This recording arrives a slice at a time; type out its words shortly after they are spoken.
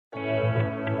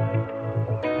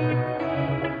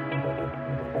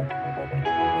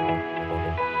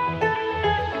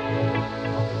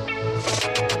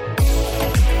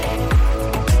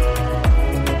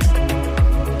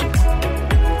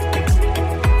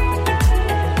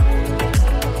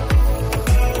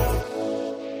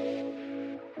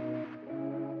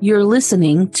You're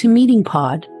listening to Meeting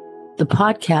Pod, the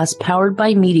podcast powered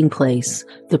by Meeting Place,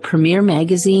 the premier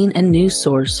magazine and news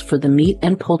source for the meat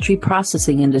and poultry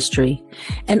processing industry,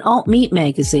 and Alt Meat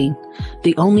Magazine,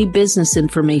 the only business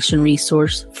information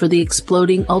resource for the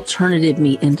exploding alternative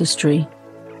meat industry.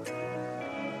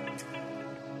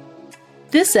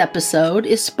 This episode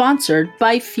is sponsored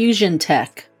by Fusion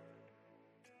Tech.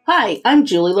 Hi, I'm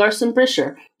Julie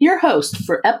Larson-Brisher, your host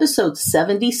for episode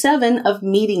 77 of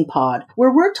Meeting Pod,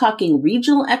 where we're talking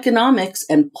regional economics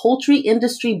and poultry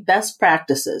industry best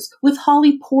practices with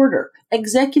Holly Porter,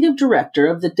 Executive Director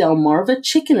of the Delmarva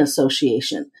Chicken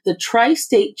Association, the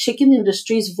tri-state chicken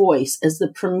industry's voice as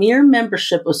the premier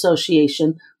membership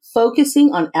association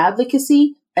focusing on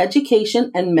advocacy, education,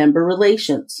 and member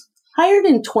relations. Hired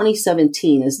in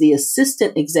 2017 as the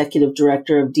Assistant Executive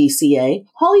Director of DCA,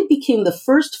 Holly became the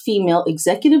first female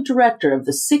Executive Director of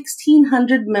the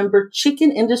 1,600-member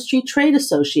Chicken Industry Trade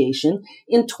Association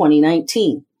in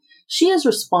 2019. She is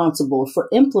responsible for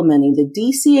implementing the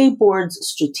DCA Board's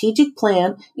strategic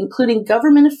plan, including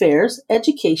government affairs,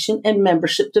 education, and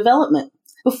membership development.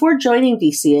 Before joining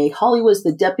DCA, Holly was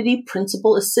the Deputy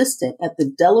Principal Assistant at the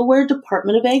Delaware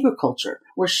Department of Agriculture,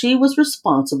 where she was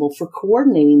responsible for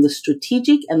coordinating the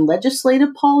strategic and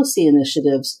legislative policy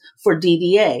initiatives for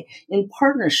DDA in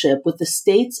partnership with the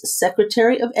state's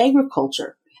Secretary of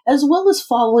Agriculture, as well as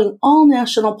following all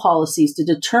national policies to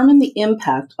determine the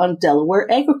impact on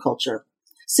Delaware agriculture.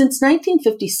 Since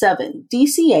 1957,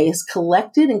 DCA has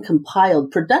collected and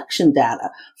compiled production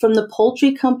data from the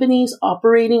poultry companies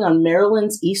operating on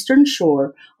Maryland's Eastern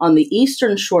Shore, on the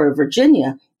Eastern Shore of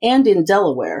Virginia, and in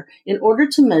Delaware in order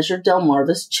to measure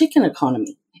Delmarva's chicken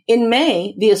economy. In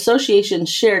May, the association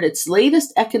shared its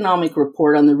latest economic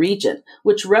report on the region,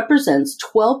 which represents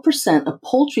 12% of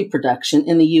poultry production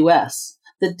in the U.S.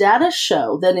 The data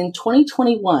show that in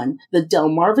 2021, the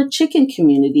Delmarva chicken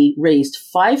community raised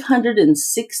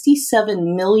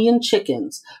 567 million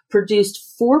chickens,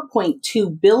 produced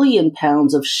 4.2 billion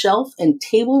pounds of shelf and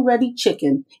table-ready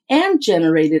chicken, and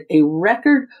generated a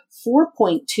record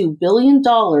 $4.2 billion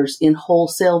in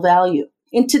wholesale value.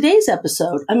 In today's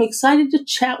episode, I'm excited to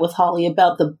chat with Holly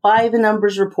about the By the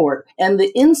Numbers report and the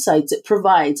insights it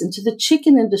provides into the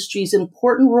chicken industry's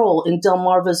important role in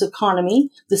Delmarva's economy,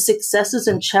 the successes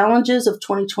and challenges of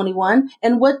 2021,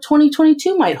 and what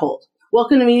 2022 might hold.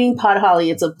 Welcome to Meeting Pod, Holly.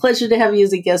 It's a pleasure to have you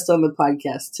as a guest on the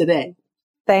podcast today.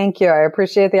 Thank you. I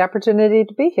appreciate the opportunity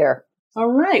to be here. All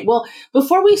right. Well,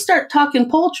 before we start talking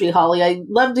poultry, Holly, I'd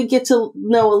love to get to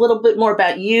know a little bit more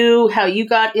about you, how you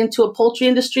got into a poultry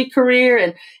industry career,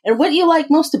 and what you like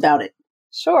most about it.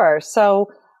 Sure.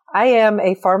 So I am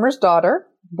a farmer's daughter,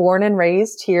 born and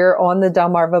raised here on the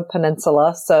Delmarva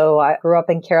Peninsula. So I grew up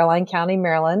in Caroline County,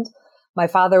 Maryland. My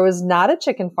father was not a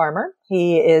chicken farmer.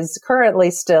 He is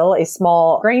currently still a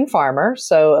small grain farmer.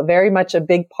 So very much a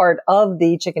big part of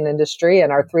the chicken industry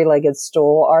and our three-legged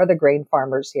stool are the grain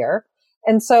farmers here.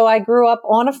 And so I grew up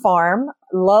on a farm,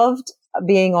 loved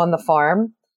being on the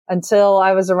farm until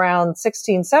I was around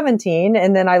 16, 17.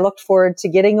 And then I looked forward to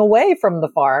getting away from the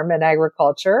farm and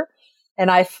agriculture.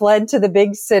 And I fled to the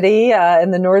big city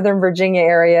in the Northern Virginia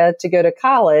area to go to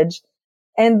college.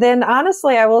 And then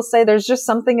honestly, I will say there's just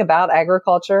something about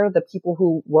agriculture, the people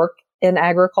who work in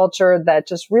agriculture that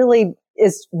just really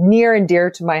is near and dear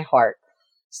to my heart.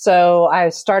 So I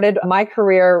started my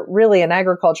career really in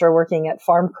agriculture working at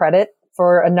Farm Credit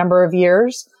for a number of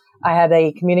years. I had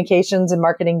a communications and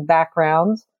marketing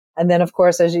background. And then, of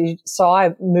course, as you saw,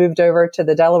 I moved over to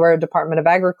the Delaware Department of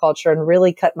Agriculture and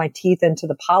really cut my teeth into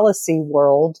the policy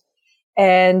world.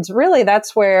 And really,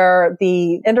 that's where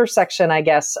the intersection, I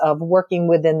guess, of working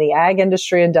within the ag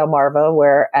industry in Delmarva,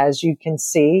 where, as you can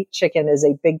see, chicken is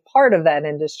a big part of that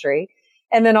industry.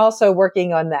 And then also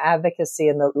working on the advocacy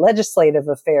and the legislative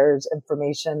affairs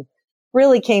information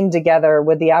really came together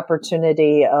with the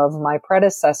opportunity of my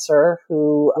predecessor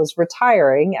who was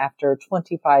retiring after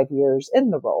 25 years in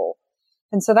the role.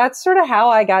 And so that's sort of how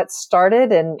I got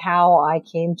started and how I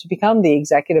came to become the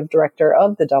executive director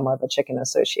of the Delmarva Chicken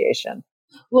Association.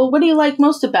 Well, what do you like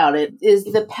most about it? Is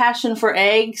the passion for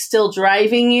eggs still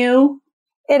driving you?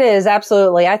 It is,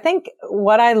 absolutely. I think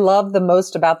what I love the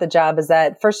most about the job is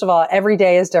that, first of all, every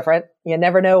day is different. You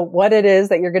never know what it is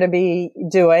that you're going to be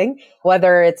doing,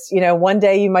 whether it's, one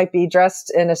day you might be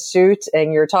dressed in a suit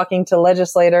and you're talking to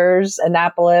legislators in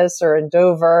Annapolis or in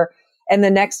Dover. And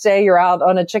the next day you're out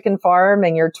on a chicken farm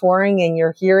and you're touring and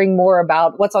you're hearing more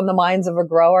about what's on the minds of a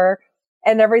grower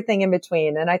and everything in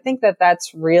between. And I think that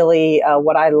that's really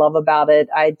what I love about it.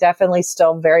 I definitely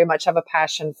still very much have a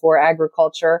passion for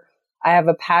agriculture. I have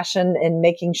a passion in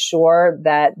making sure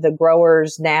that the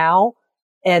growers now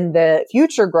And the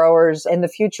future growers and the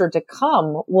future to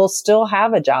come will still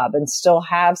have a job and still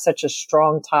have such a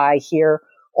strong tie here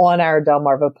on our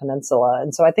Delmarva Peninsula.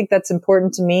 And so I think that's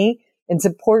important to me. It's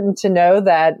important to know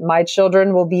that my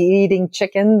children will be eating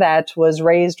chicken that was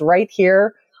raised right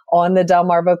here on the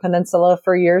Delmarva Peninsula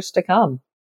for years to come.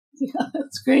 Yeah,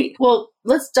 that's great. Well,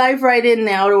 let's dive right in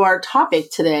now to our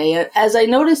topic today. As I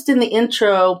noticed in the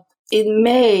intro, in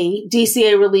May,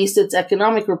 DCA released its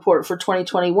economic report for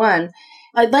 2021.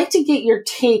 I'd like to get your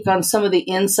take on some of the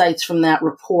insights from that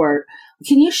report.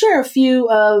 Can you share a few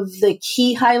of the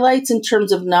key highlights in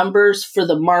terms of numbers for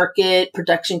the market,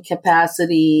 production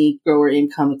capacity, grower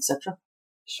income, etc.?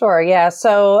 Sure. Yeah.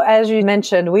 So as you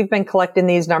mentioned, we've been collecting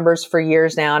these numbers for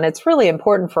years now, and it's really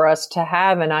important for us to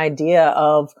have an idea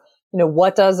of,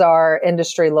 what does our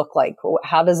industry look like?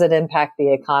 How does it impact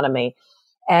the economy?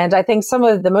 And I think some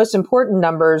of the most important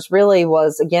numbers really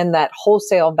was, again, that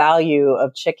wholesale value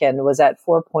of chicken was at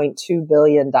 $4.2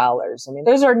 billion. I mean,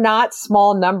 those are not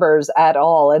small numbers at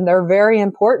all. And they're very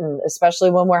important,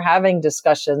 especially when we're having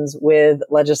discussions with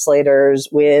legislators,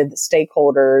 with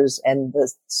stakeholders and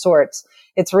the sorts.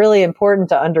 It's really important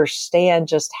to understand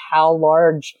just how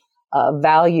large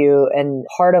value and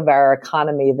part of our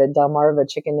economy the Delmarva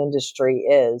chicken industry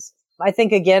is. I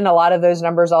think, again, a lot of those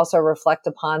numbers also reflect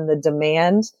upon the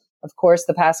demand. Of course,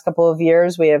 the past couple of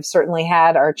years, we have certainly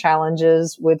had our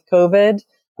challenges with COVID.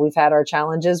 We've had our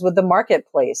challenges with the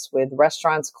marketplace, with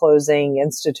restaurants closing,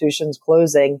 institutions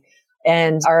closing,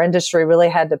 and our industry really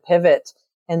had to pivot.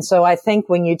 And so I think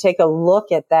when you take a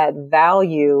look at that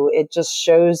value, it just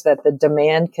shows that the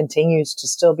demand continues to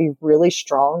still be really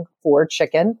strong for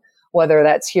chicken, whether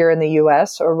that's here in the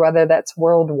U.S. or whether that's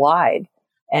worldwide.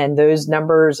 And those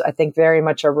numbers, I think, very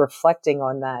much are reflecting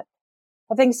on that.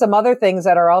 I think some other things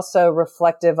that are also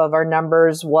reflective of our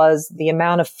numbers was the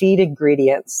amount of feed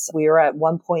ingredients. We were at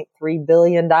 $1.3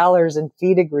 billion in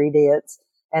feed ingredients.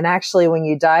 And actually, when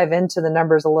you dive into the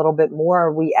numbers a little bit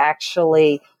more,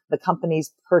 the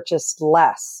companies purchased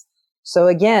less. So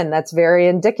again, that's very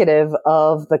indicative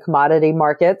of the commodity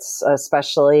markets,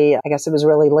 especially, I guess it was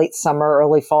really late summer,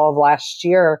 early fall of last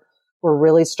year. We're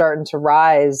really starting to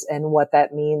rise, and what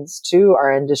that means to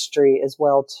our industry as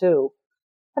well, too.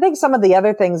 I think some of the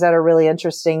other things that are really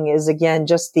interesting is, again,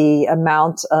 just the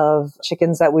amount of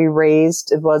chickens that we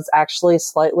raised. It was actually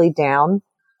slightly down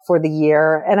for the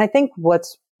year. And I think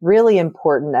what's really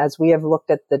important as we have looked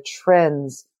at the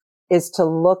trends is to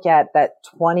look at that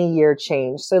 20-year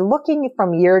change. So looking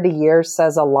from year to year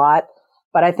says a lot,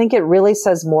 but I think it really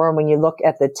says more when you look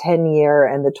at the 10-year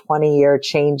and the 20-year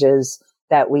changes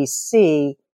that we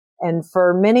see. And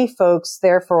for many folks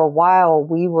there for a while,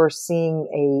 we were seeing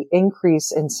a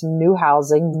increase in some new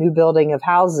housing, new building of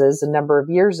houses a number of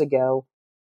years ago.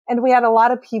 And we had a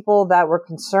lot of people that were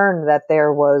concerned that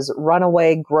there was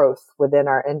runaway growth within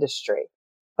our industry.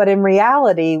 But in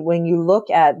reality, when you look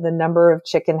at the number of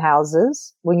chicken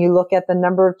houses, when you look at the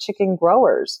number of chicken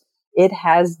growers, it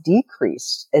has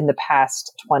decreased in the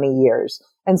past 20 years.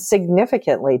 And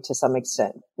significantly to some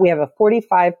extent. We have a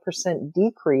 45%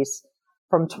 decrease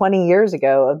from 20 years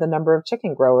ago of the number of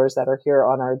chicken growers that are here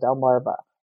on our Delmarva.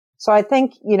 So I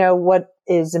think, what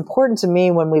is important to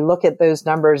me when we look at those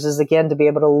numbers is, again, to be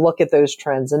able to look at those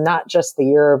trends and not just the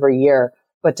year over year,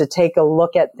 but to take a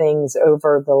look at things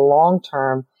over the long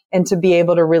term and to be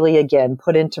able to really, again,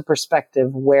 put into perspective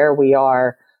where we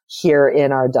are here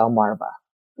in our Delmarva.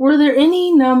 Were there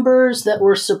any numbers that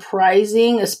were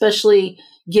surprising, especially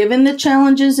given the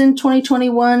challenges in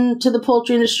 2021 to the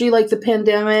poultry industry, like the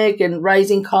pandemic and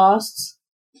rising costs?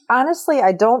 Honestly,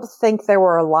 I don't think there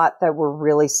were a lot that were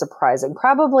really surprising.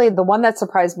 Probably the one that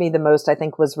surprised me the most, I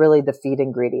think, was really the feed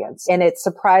ingredients. And it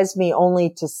surprised me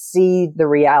only to see the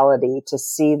reality, to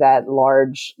see that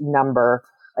large number.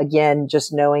 Again,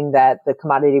 just knowing that the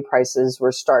commodity prices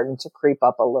were starting to creep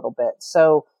up a little bit.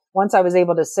 So once I was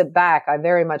able to sit back, I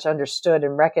very much understood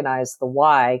and recognized the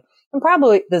why. And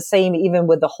probably the same even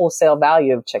with the wholesale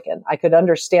value of chicken. I could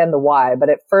understand the why, but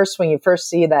at first, when you first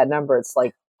see that number, it's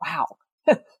like, wow,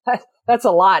 that's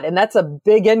a lot. And that's a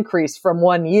big increase from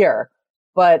 1 year.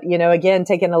 But, again,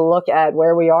 taking a look at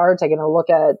where we are, taking a look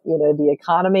at, the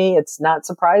economy, it's not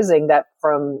surprising that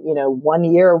from, 1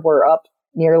 year, we're up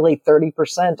nearly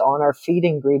 30% on our feed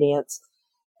ingredients.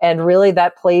 And really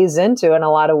that plays into, in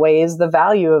a lot of ways, the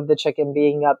value of the chicken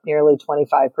being up nearly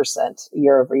 25%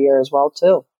 year over year as well,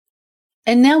 too.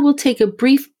 And now we'll take a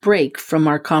brief break from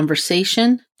our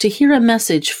conversation to hear a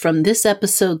message from this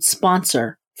episode's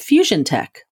sponsor,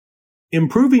 FusionTech.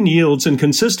 Improving yields and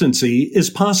consistency is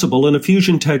possible in a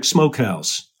FusionTech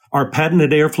smokehouse. Our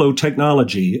patented airflow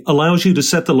technology allows you to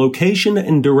set the location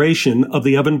and duration of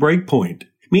the oven breakpoint,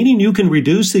 meaning you can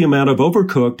reduce the amount of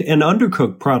overcooked and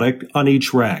undercooked product on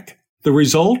each rack. The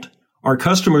result? Our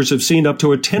customers have seen up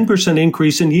to a 10%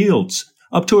 increase in yields,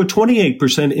 up to a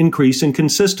 28% increase in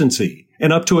consistency,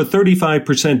 and up to a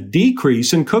 35%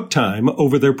 decrease in cook time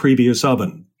over their previous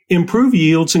oven. Improve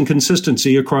yields and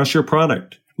consistency across your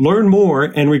product. Learn more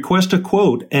and request a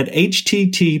quote at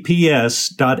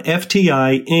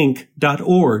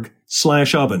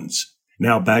https.ftiinc.org/ovens.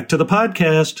 Now back to the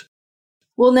podcast.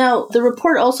 Well, now, the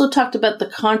report also talked about the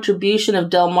contribution of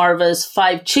Delmarva's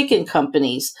 5 chicken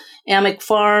companies, Amick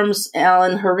Farms,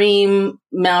 Allen Harim,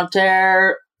 Mount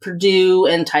Ayr, Purdue,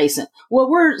 and Tyson. What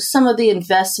were some of the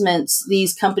investments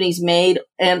these companies made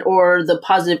and or the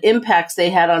positive impacts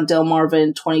they had on Delmarva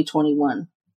in 2021?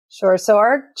 Sure. So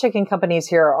our chicken companies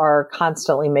here are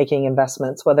constantly making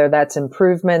investments, whether that's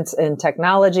improvements in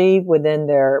technology within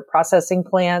their processing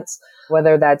plants,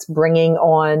 whether that's bringing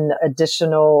on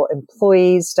additional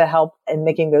employees to help in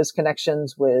making those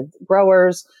connections with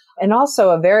growers. And also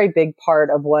a very big part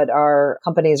of what our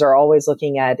companies are always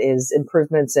looking at is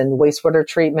improvements in wastewater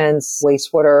treatments,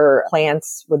 wastewater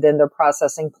plants within their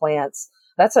processing plants.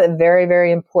 That's a very, very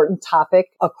important topic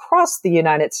across the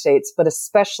United States, but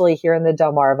especially here in the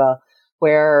Delmarva,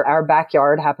 where our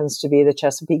backyard happens to be the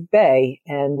Chesapeake Bay.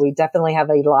 And we definitely have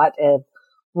a lot of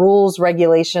rules,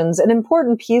 regulations, and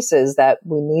important pieces that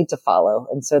we need to follow.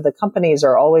 And so the companies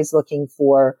are always looking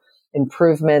for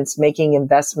improvements, making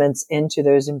investments into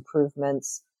those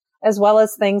improvements, as well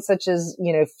as things such as,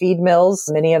 feed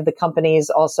mills. Many of the companies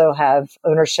also have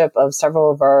ownership of several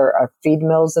of our feed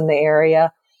mills in the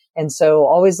area. And so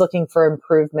always looking for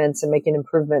improvements and making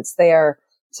improvements there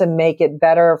to make it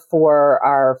better for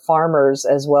our farmers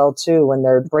as well, too, when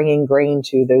they're bringing grain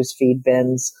to those feed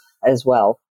bins as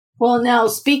well. Well, now,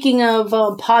 speaking of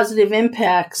positive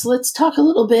impacts, let's talk a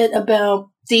little bit about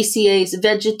DCA's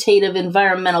Vegetative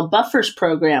Environmental Buffers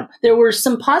program. There were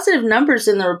some positive numbers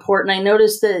in the report, and I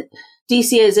noticed that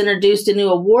DCA has introduced a new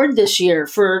award this year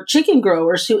for chicken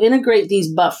growers who integrate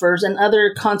these buffers and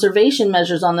other conservation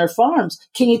measures on their farms.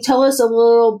 Can you tell us a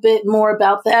little bit more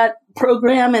about that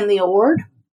program and the award?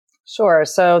 Sure.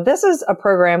 So this is a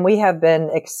program we have been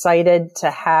excited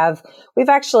to have. We've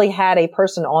actually had a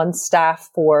person on staff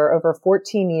for over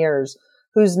 14 years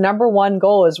whose number one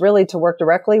goal is really to work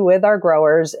directly with our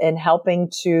growers in helping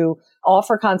to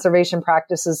offer conservation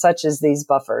practices such as these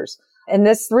buffers. And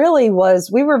this really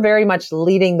we were very much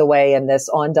leading the way in this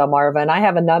on Delmarva. And I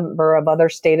have a number of other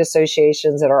state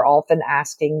associations that are often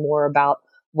asking more about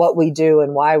what we do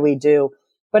and why we do.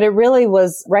 But it really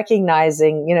was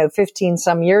recognizing, 15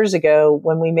 some years ago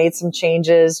when we made some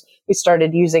changes, we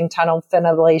started using tunnel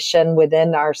ventilation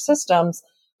within our systems.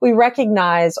 We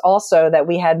recognized also that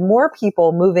we had more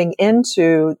people moving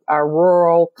into our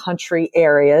rural country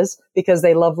areas because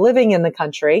they love living in the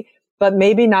country, but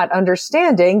maybe not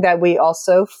understanding that we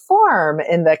also farm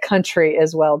in the country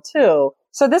as well, too.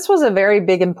 So this was a very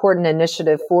big, important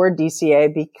initiative for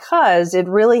DCA because it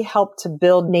really helped to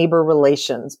build neighbor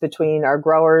relations between our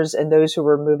growers and those who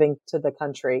were moving to the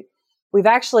country. We've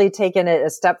actually taken it a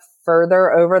step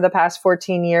further over the past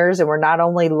 14 years, and we're not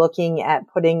only looking at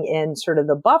putting in sort of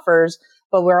the buffers,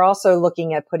 but we're also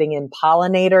looking at putting in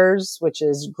pollinators, which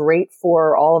is great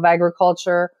for all of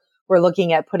agriculture. We're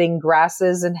looking at putting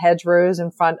grasses and hedgerows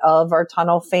in front of our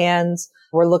tunnel fans.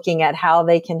 We're looking at how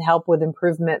they can help with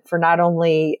improvement for not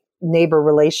only neighbor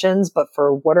relations, but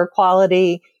for water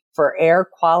quality, for air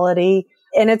quality.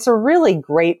 And it's a really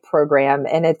great program.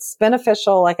 And it's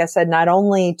beneficial, like I said, not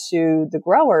only to the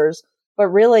growers, but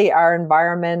really our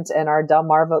environment and our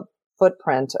Delmarva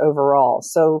footprint overall.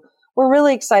 So we're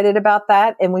really excited about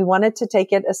that. And we wanted to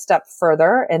take it a step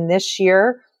further. And this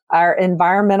year, our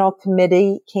environmental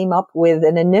committee came up with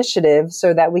an initiative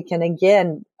so that we can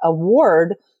again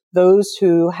award those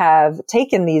who have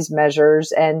taken these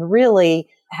measures and really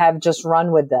have just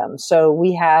run with them. So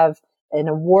we have an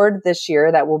award this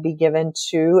year that will be given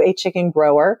to a chicken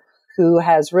grower who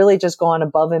has really just gone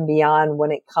above and beyond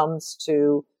when it comes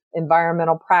to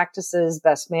environmental practices,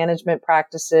 best management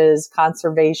practices,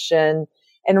 conservation,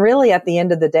 and really at the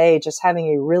end of the day, just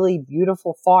having a really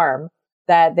beautiful farm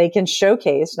that they can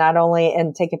showcase not only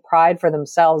and take a pride for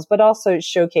themselves, but also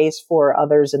showcase for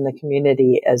others in the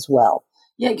community as well.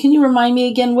 Yeah, can you remind me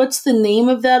again, what's the name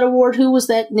of that award? Who was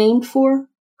that named for?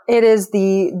 It is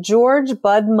the George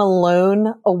Bud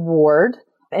Malone Award.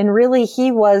 And really, he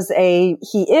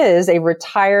is a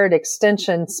retired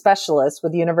extension specialist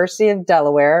with the University of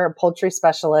Delaware, a poultry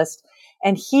specialist.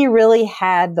 And he really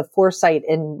had the foresight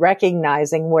in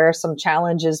recognizing where some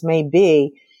challenges may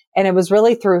be. And it was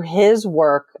really through his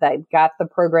work that got the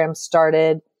program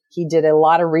started. He did a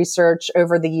lot of research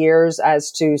over the years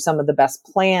as to some of the best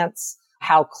plants,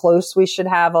 how close we should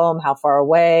have them, how far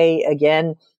away.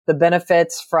 Again, the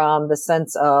benefits from the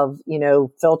sense of,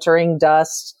 filtering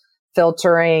dust,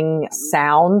 filtering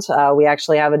sound. We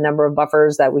actually have a number of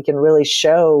buffers that we can really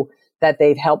show that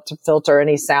they've helped to filter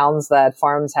any sounds that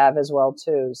farms have as well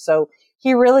too. So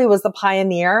he really was the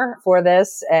pioneer for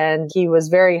this, and he was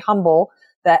very humble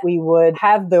that we would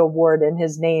have the award in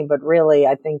his name. But really,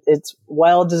 I think it's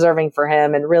well deserving for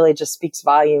him, and really just speaks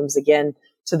volumes again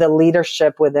to the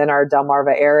leadership within our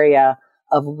Delmarva area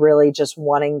of really just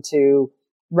wanting to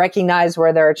recognize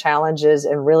where there are challenges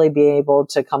and really be able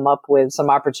to come up with some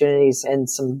opportunities and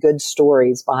some good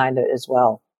stories behind it as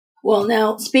well. Well,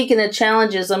 now, speaking of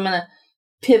challenges, I'm going to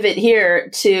pivot here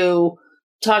to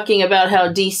talking about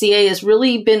how DCA has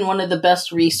really been one of the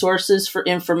best resources for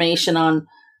information on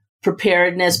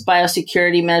preparedness,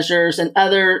 biosecurity measures, and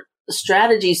other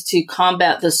strategies to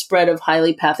combat the spread of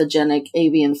highly pathogenic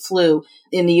avian flu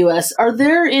in the U.S. Are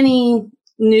there any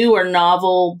new or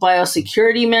novel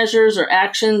biosecurity measures or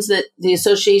actions that the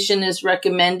association is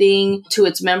recommending to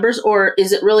its members, or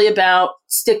is it really about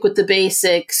stick with the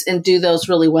basics and do those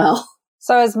really well?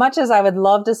 So as much as I would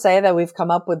love to say that we've come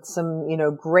up with some,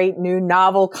 great new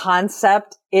novel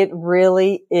concept, it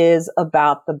really is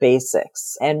about the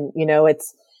basics. And,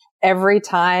 it's every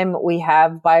time we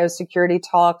have biosecurity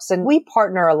talks, and we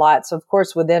partner a lot. So of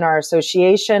course, within our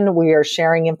association, we are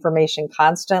sharing information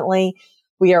constantly.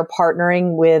 We are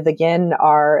partnering with, again,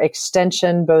 our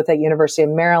extension, both at University of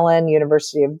Maryland,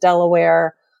 University of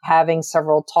Delaware, having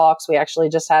several talks. We actually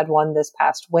just had one this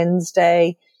past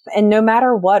Wednesday. And no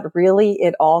matter what, really,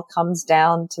 it all comes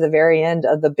down to the very end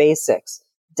of the basics: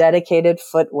 dedicated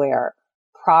footwear,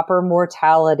 proper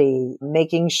mortality,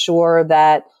 making sure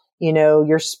that,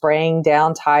 you're spraying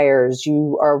down tires,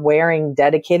 you are wearing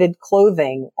dedicated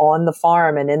clothing on the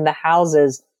farm and in the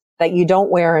houses that you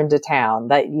don't wear into town,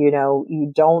 that,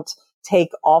 you don't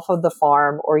take off of the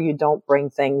farm, or you don't bring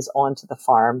things onto the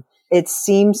farm. It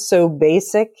seems so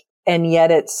basic, and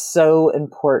yet it's so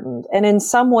important. And in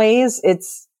some ways,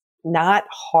 it's not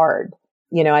hard.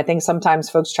 I think sometimes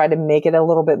folks try to make it a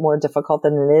little bit more difficult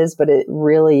than it is, but it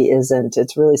really isn't.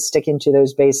 It's really sticking to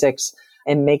those basics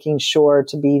and making sure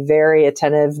to be very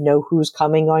attentive, know who's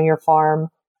coming on your farm,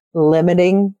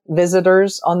 limiting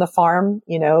visitors on the farm.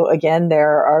 Again,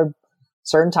 there are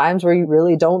certain times where you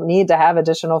really don't need to have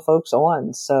additional folks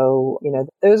on. So,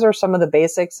 those are some of the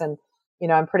basics. And,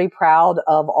 I'm pretty proud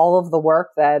of all of the work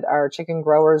that our chicken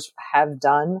growers have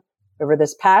done over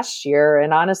this past year,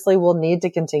 and honestly will need to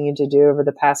continue to do over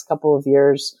the past couple of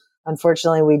years.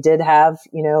 Unfortunately, we did have,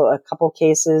 a couple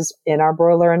cases in our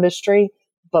broiler industry,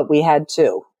 but we had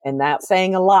two. And that's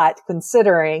saying a lot,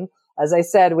 considering, as I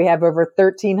said, we have over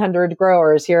 1,300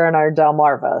 growers here in our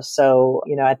Delmarva. So,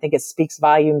 I think it speaks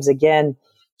volumes again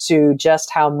to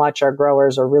just how much our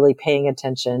growers are really paying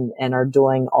attention and are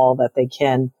doing all that they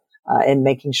can in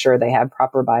making sure they have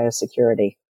proper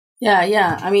biosecurity.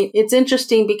 Yeah. I mean, it's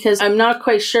interesting because I'm not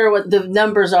quite sure what the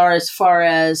numbers are as far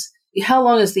as how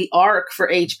long is the arc for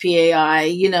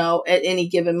HPAI, at any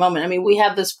given moment. I mean, we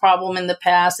have this problem in the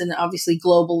past, and obviously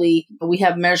globally we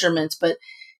have measurements, but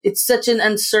it's such an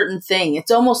uncertain thing.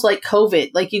 It's almost like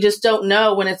COVID. Like, you just don't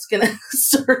know when it's going to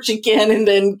surge again and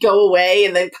then go away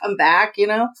and then come back,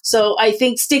 So I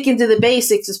think sticking to the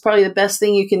basics is probably the best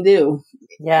thing you can do.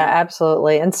 Yeah,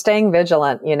 absolutely. And staying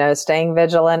vigilant,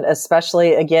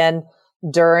 especially again,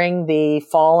 during the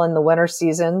fall and the winter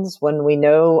seasons when we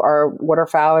know our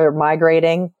waterfowl are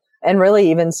migrating, and really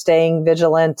even staying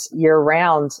vigilant year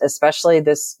round, especially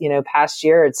this, past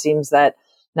year. It seems that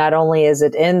not only is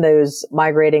it in those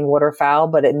migrating waterfowl,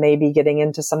 but it may be getting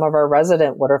into some of our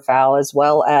resident waterfowl as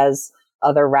well as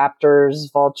other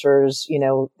raptors, vultures.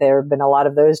 There have been a lot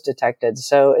of those detected.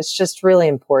 So it's just really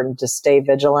important to stay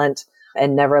vigilant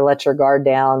and never let your guard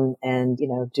down, and,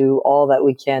 do all that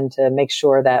we can to make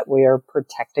sure that we are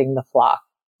protecting the flock.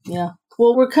 Yeah.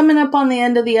 Well, we're coming up on the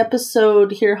end of the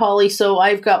episode here, Holly. So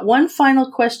I've got one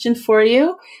final question for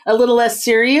you, a little less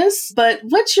serious, but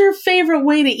what's your favorite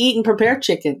way to eat and prepare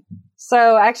chicken?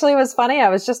 So actually, it was funny. I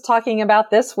was just talking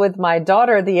about this with my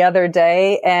daughter the other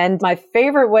day, and my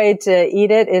favorite way to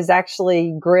eat it is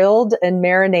actually grilled and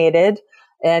marinated.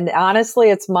 And honestly,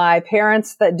 it's my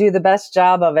parents that do the best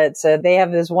job of it. So they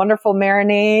have this wonderful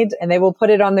marinade, and they will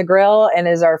put it on the grill, and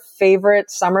is our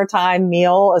favorite summertime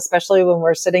meal, especially when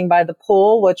we're sitting by the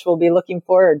pool, which we'll be looking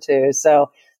forward to. So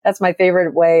that's my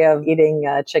favorite way of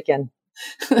eating chicken.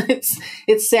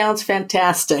 It sounds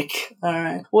fantastic. All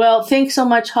right. Well, thanks so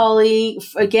much, Holly,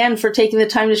 again, for taking the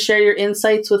time to share your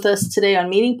insights with us today on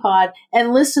Meeting Pod.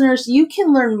 And listeners, you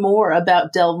can learn more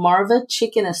about Delmarva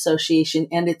Chicken Association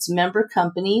and its member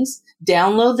companies,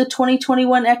 download the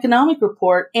 2021 economic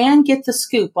report, and get the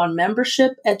scoop on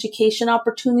membership, education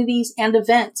opportunities, and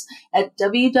events at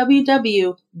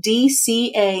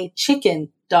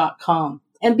www.dcachicken.com.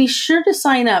 And be sure to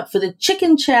sign up for the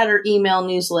Chicken Chatter email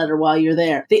newsletter while you're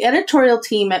there. The editorial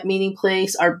team at Meeting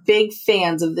Place are big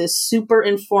fans of this super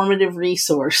informative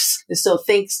resource. So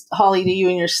thanks, Holly, to you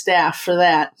and your staff for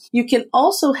that. You can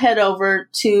also head over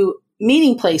to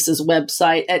Meeting Place's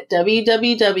website at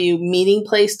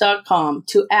www.meetingplace.com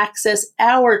to access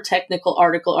our technical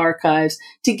article archives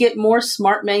to get more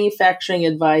smart manufacturing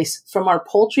advice from our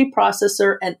poultry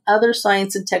processor and other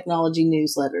science and technology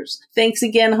newsletters. Thanks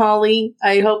again, Holly.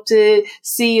 I hope to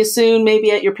see you soon, maybe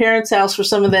at your parents' house for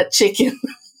some of that chicken.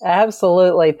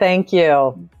 Absolutely. Thank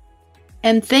you.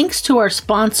 And thanks to our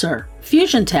sponsor,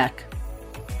 Fusion Tech.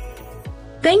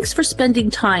 Thanks for spending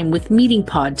time with Meeting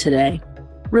Pod today.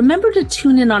 Remember to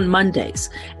tune in on Mondays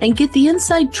and get the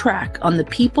inside track on the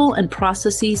people and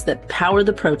processes that power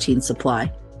the protein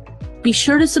supply. Be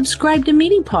sure to subscribe to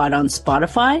Meeting Pod on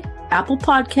Spotify, Apple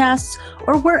Podcasts,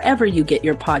 or wherever you get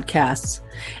your podcasts.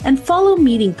 And follow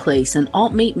Meeting Place and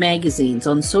AltMate magazines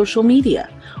on social media,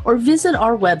 or visit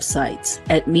our websites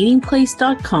at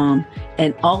meetingplace.com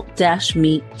and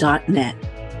alt-meet.net.